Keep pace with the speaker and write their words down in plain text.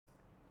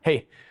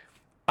Hey,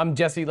 I'm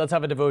Jesse. Let's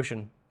have a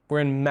devotion.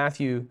 We're in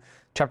Matthew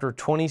chapter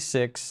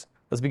 26.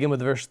 Let's begin with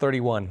verse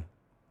 31.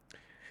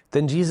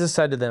 Then Jesus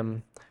said to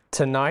them,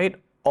 "Tonight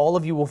all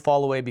of you will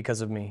fall away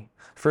because of me.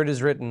 For it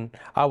is written,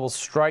 I will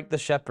strike the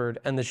shepherd,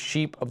 and the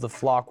sheep of the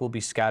flock will be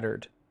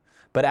scattered.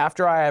 But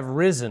after I have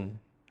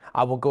risen,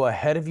 I will go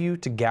ahead of you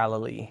to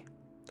Galilee."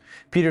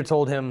 Peter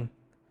told him,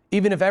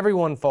 "Even if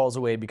everyone falls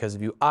away because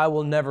of you, I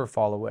will never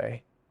fall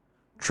away."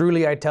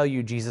 "Truly I tell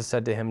you," Jesus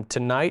said to him,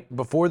 "tonight,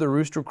 before the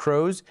rooster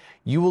crows,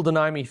 you will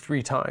deny me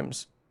 3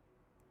 times.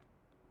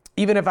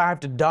 Even if I have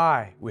to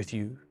die with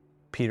you,"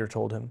 Peter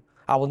told him,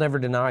 "I will never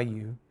deny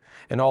you."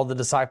 And all the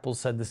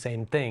disciples said the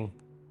same thing.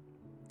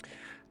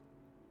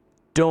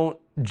 Don't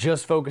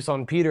just focus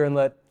on Peter and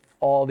let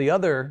all the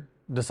other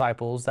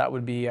disciples, that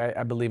would be,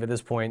 I believe at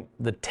this point,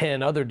 the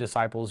 10 other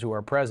disciples who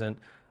are present,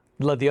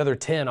 let the other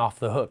 10 off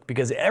the hook,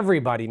 because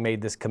everybody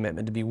made this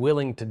commitment to be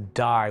willing to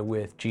die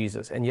with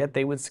Jesus, and yet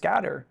they would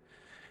scatter.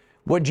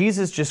 What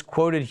Jesus just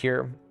quoted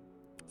here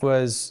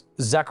was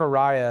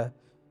Zechariah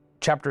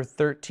chapter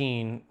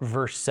 13,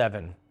 verse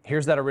 7.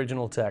 Here's that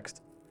original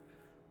text.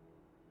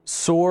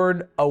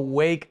 "Sword,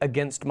 awake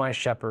against my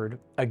shepherd,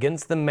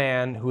 against the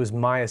man who is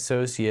my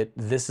associate.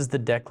 This is the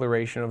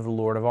declaration of the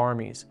Lord of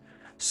armies.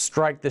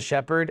 Strike the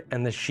shepherd,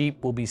 and the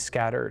sheep will be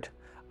scattered.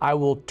 I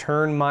will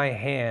turn my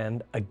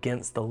hand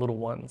against the little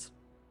ones."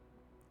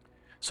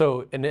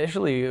 So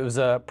initially it was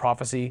a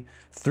prophecy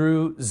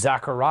through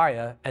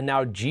Zechariah, and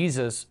now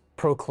Jesus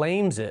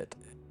proclaims it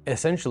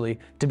essentially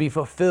to be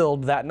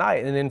fulfilled that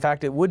night. And in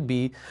fact, it would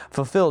be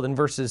fulfilled in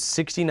verses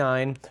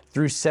 69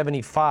 through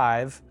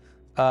 75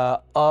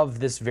 of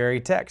this very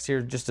text.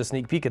 Here's just a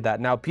sneak peek at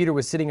that. "Now Peter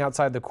was sitting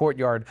outside the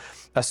courtyard.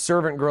 A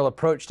servant girl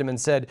approached him and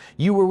said,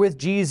 'You were with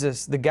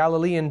Jesus, the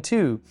Galilean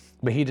too.'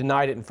 But he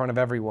denied it in front of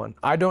everyone.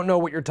 'I don't know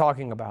what you're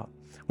talking about.'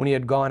 When he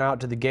had gone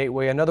out to the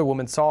gateway, another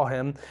woman saw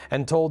him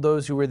and told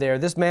those who were there,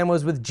 'This man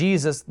was with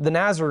Jesus the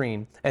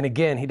Nazarene.' And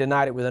again he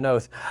denied it with an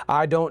oath,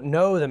 'I don't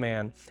know the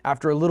man.'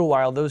 After a little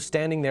while, those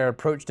standing there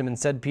approached him and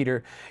said to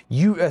Peter,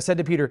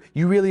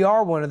 'You really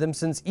are one of them,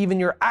 since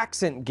even your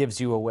accent gives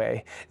you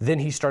away.' Then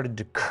he started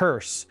to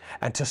curse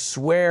and to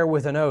swear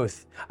with an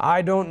oath,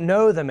 'I don't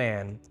know the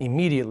man.'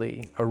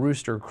 Immediately a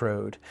rooster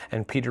crowed,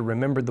 and Peter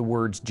remembered the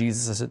words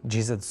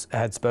Jesus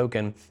had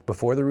spoken,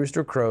 'Before the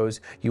rooster crows,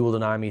 you will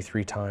deny me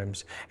 3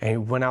 times.' And he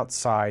went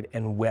outside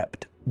and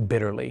wept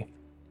bitterly."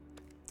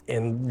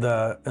 In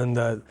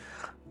the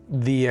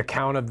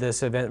account of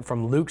this event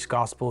from Luke's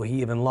gospel,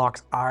 he even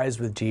locks eyes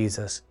with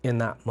Jesus in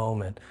that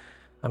moment.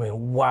 I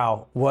mean,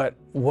 wow, what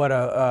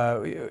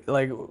a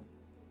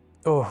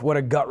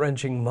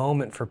gut-wrenching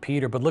moment for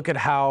Peter. But look at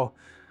how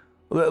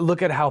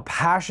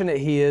passionate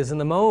he is in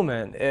the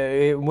moment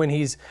when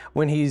he's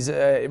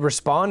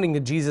responding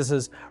to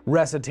Jesus'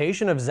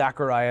 recitation of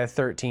Zechariah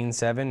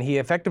 13:7. He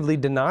effectively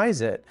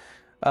denies it.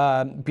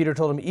 Peter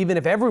told him, "Even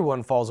if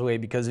everyone falls away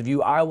because of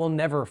you, I will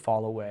never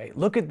fall away."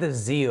 Look at the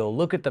zeal,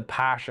 look at the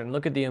passion,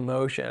 look at the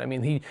emotion. I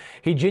mean,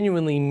 he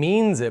genuinely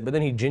means it, but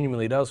then he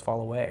genuinely does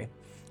fall away.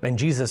 And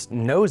Jesus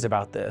knows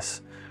about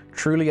this.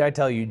 "Truly I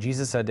tell you,"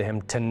 Jesus said to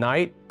him,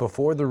 "tonight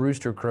before the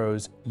rooster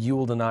crows, you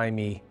will deny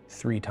me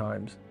 3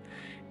 times.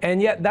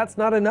 And yet that's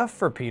not enough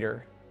for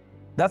Peter.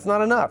 That's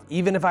not enough.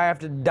 "Even if I have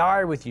to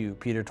die with you,"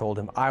 Peter told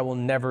him, "I will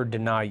never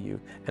deny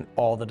you." And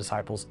all the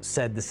disciples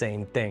said the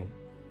same thing.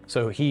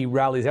 So he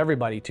rallies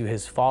everybody to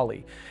his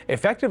folly,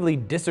 effectively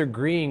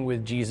disagreeing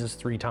with Jesus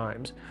 3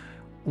 times.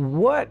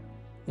 What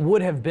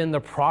would have been the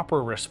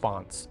proper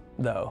response,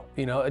 though?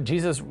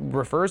 Jesus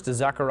refers to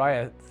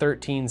Zechariah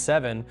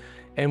 13:7,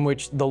 in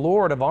which the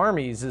Lord of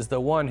armies is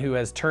the one who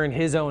has turned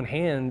his own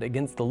hand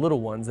against the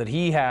little ones, that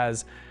he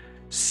has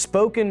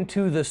spoken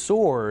to the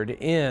sword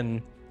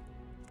in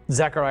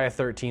Zechariah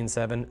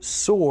 13:7,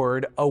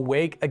 "Sword,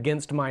 awake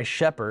against my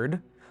shepherd,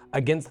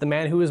 against the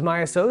man who is my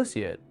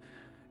associate."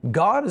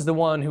 God is the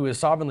one who is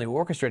sovereignly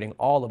orchestrating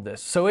all of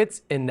this, so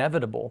it's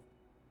inevitable.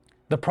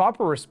 The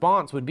proper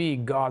response would be,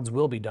 God's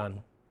will be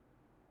done.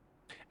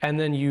 And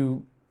then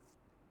you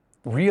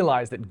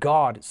realize that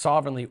God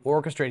sovereignly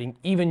orchestrating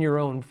even your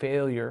own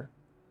failure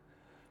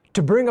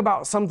to bring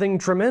about something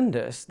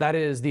tremendous, that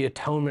is the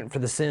atonement for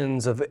the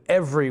sins of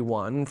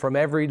everyone from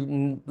every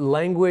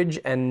language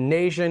and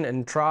nation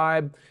and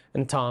tribe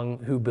and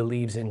tongue who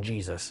believes in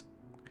Jesus.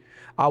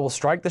 "I will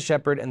strike the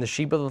shepherd, and the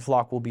sheep of the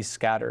flock will be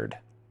scattered."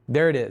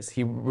 There it is.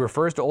 He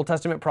refers to Old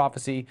Testament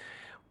prophecy.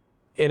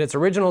 In its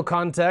original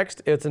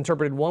context, it's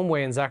interpreted one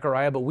way in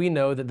Zechariah, but we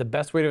know that the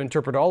best way to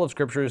interpret all of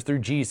Scripture is through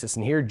Jesus.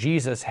 And here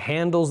Jesus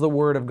handles the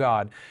Word of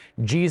God.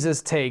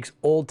 Jesus takes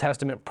Old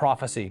Testament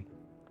prophecy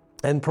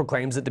and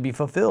proclaims it to be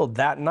fulfilled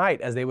that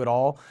night as they would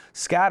all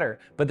scatter.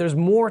 But there's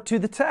more to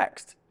the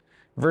text.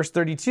 Verse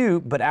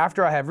 32, "But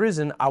after I have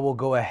risen, I will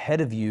go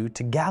ahead of you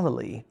to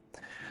Galilee."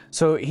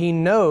 So he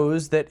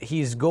knows that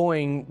he's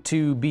going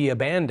to be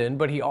abandoned,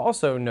 but he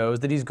also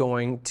knows that he's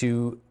going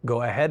to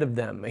go ahead of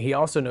them. He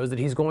also knows that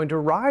he's going to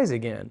rise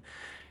again.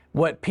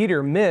 What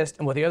Peter missed,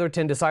 and what the other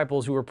 10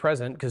 disciples who were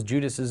present, because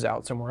Judas is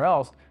out somewhere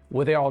else,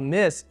 what they all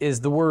miss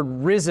is the word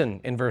risen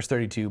in verse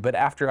 32. "But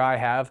after I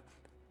have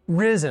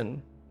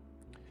risen.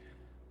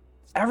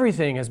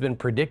 Everything has been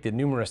predicted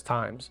numerous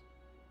times.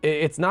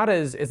 It's not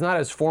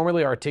as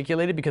formally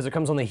articulated because it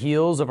comes on the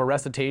heels of a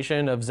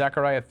recitation of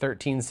Zechariah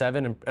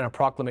 13:7 and a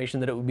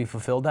proclamation that it would be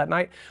fulfilled that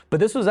night. But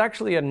this was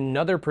actually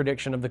another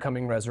prediction of the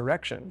coming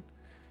resurrection.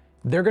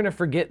 They're going to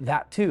forget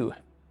that too.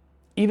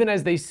 Even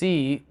as they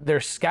see their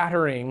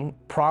scattering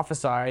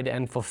prophesied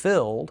and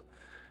fulfilled,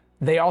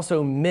 they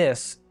also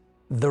miss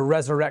the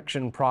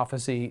resurrection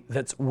prophecy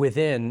that's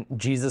within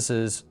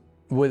Jesus's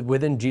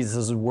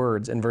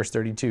words in verse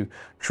 32.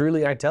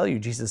 Truly I tell you,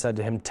 Jesus said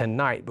to him,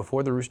 tonight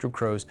before the rooster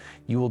crows,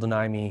 you will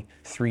deny me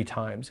 3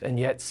 times. And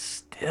yet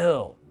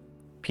still,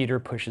 Peter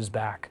pushes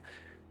back.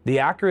 The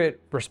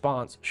accurate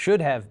response should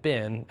have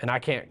been, and I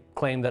can't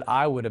claim that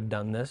I would have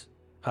done this,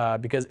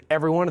 because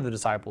every one of the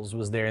disciples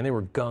was there and they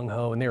were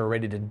gung-ho and they were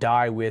ready to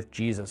die with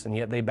Jesus, and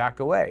yet they backed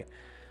away.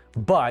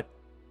 But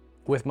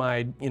with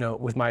my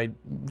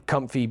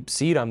comfy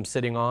seat I'm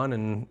sitting on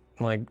and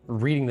like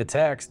reading the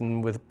text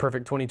and with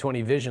perfect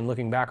 20/20 vision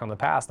looking back on the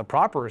past, the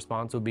proper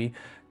response would be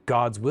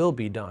God's will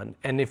be done.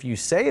 And if you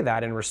say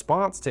that in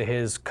response to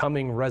his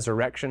coming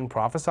resurrection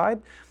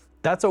prophesied,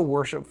 that's a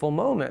worshipful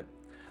moment.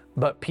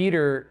 But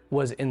Peter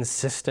was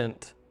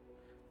insistent.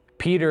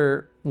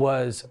 Peter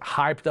was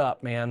hyped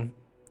up, man.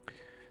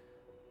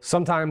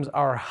 Sometimes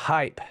our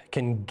hype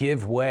can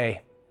give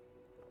way,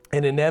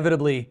 and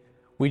inevitably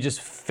we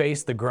just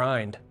face the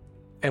grind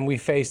and we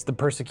face the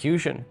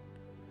persecution,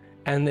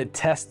 and it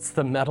tests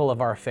the mettle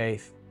of our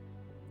faith.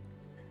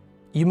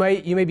 You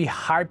may be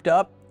hyped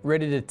up,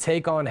 ready to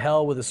take on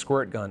hell with a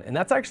squirt gun, and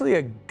that's actually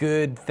a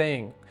good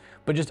thing.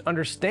 But just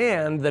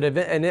understand that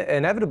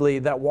inevitably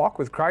that walk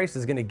with Christ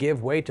is going to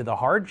give way to the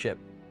hardship.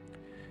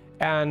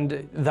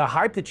 And the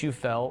hype that you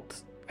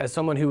felt as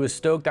someone who was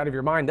stoked out of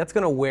your mind, that's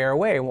going to wear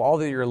away. And all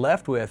that you're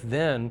left with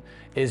then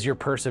is your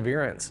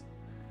perseverance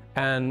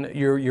and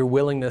your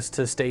willingness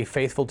to stay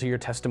faithful to your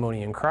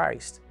testimony in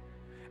Christ.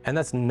 And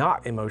that's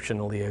not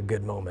emotionally a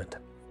good moment.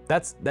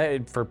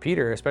 That for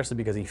Peter, especially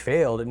because he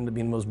failed, it ended up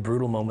being the most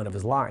brutal moment of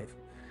his life.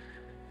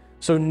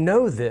 So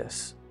know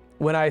this,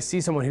 when I see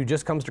someone who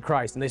just comes to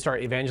Christ and they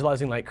start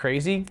evangelizing like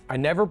crazy, I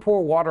never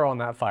pour water on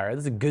that fire.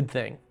 That's a good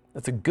thing.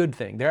 That's a good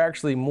thing. They're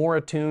actually more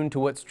attuned to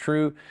what's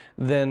true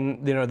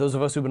than those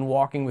of us who've been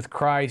walking with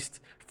Christ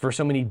for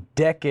so many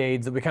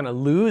decades that we kind of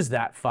lose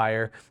that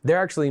fire.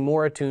 They're actually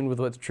more attuned with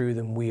what's true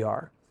than we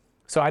are.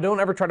 So I don't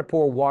ever try to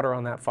pour water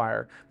on that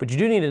fire. But you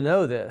do need to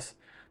know this.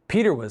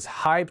 Peter was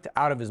hyped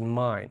out of his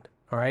mind,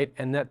 all right?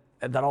 And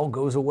that all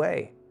goes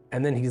away.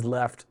 And then he's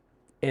left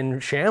in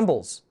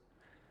shambles.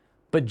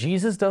 But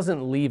Jesus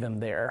doesn't leave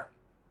him there.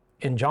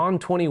 In John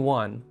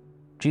 21,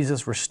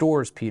 Jesus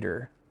restores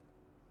Peter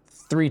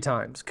 3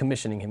 times,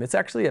 commissioning him. It's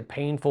actually a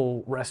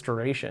painful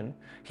restoration.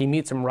 He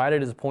meets him right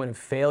at his point of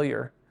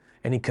failure,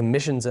 and he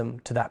commissions him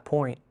to that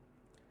point.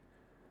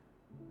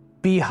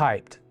 Be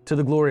hyped to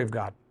the glory of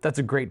God. That's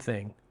a great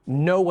thing.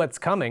 Know what's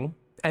coming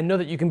and know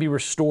that you can be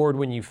restored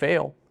when you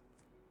fail.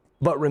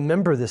 But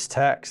remember this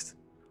text.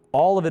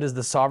 All of it is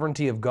the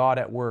sovereignty of God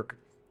at work.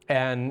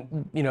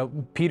 And,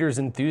 Peter's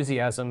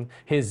enthusiasm,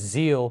 his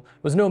zeal,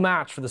 was no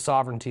match for the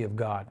sovereignty of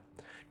God.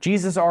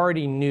 Jesus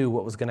already knew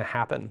what was going to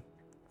happen.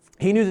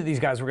 He knew that these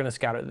guys were going to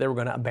scatter, they were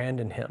going to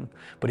abandon him,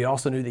 but he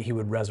also knew that he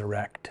would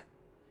resurrect.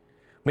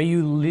 May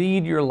you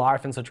lead your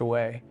life in such a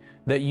way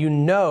that you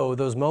know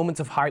those moments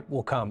of hype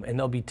will come and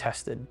they'll be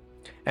tested.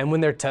 And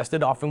when they're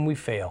tested, often we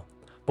fail.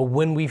 But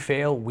when we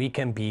fail, we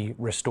can be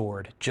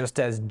restored. Just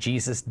as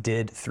Jesus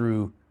did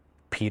through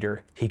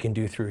Peter, he can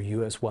do through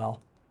you as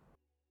well.